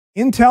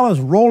Intel is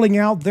rolling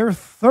out their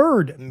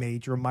third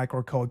major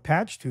microcode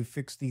patch to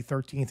fix the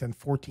 13th and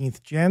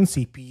 14th gen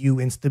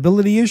CPU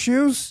instability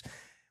issues.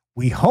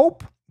 We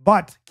hope,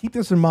 but keep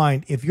this in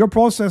mind, if your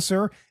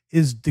processor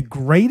is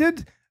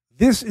degraded,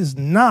 this is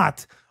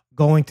not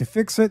going to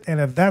fix it. And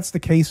if that's the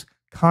case,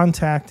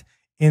 contact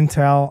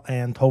Intel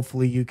and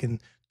hopefully you can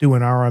do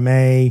an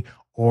RMA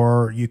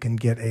or you can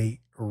get a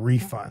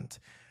refund.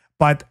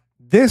 But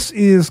this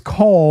is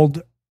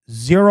called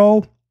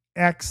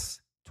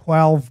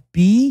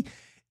 0x12B.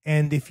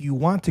 And if you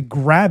want to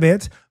grab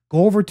it,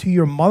 go over to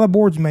your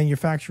motherboard's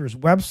manufacturer's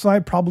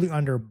website, probably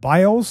under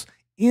BIOS.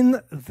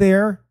 In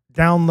there,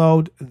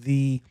 download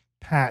the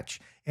patch.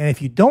 And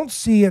if you don't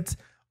see it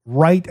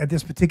right at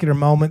this particular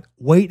moment,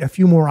 wait a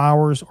few more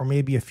hours or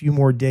maybe a few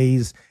more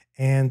days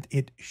and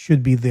it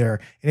should be there.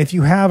 And if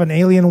you have an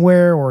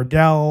Alienware or a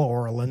Dell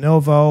or a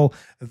Lenovo,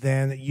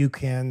 then you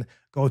can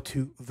go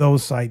to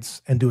those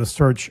sites and do a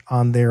search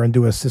on there and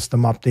do a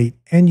system update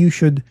and you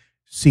should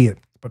see it.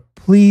 But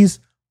please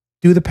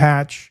do the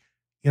patch,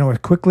 as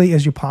quickly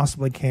as you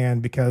possibly can,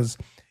 because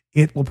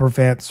it will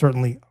prevent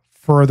certainly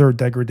further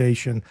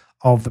degradation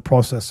of the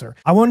processor.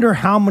 I wonder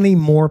how many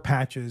more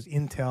patches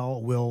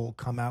Intel will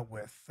come out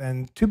with.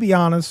 And to be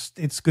honest,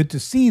 it's good to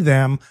see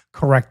them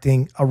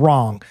correcting a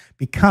wrong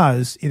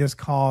because it has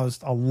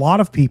caused a lot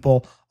of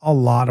people a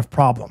lot of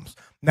problems.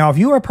 Now, if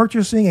you are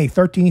purchasing a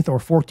 13th or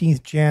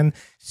 14th gen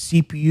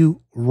CPU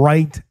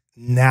right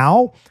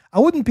now, I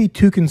wouldn't be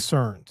too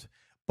concerned,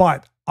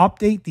 but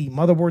update the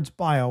motherboard's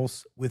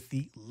BIOS with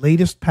the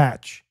latest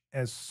patch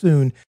as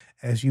soon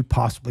as you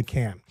possibly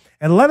can.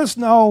 And let us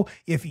know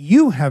if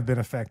you have been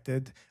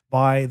affected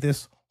by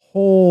this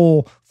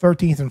whole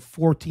 13th and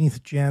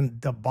 14th gen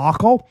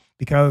debacle,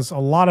 because a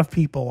lot of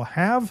people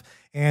have.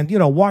 And,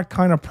 what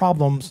kind of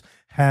problems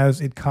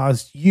has it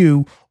caused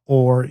you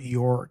or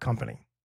your company?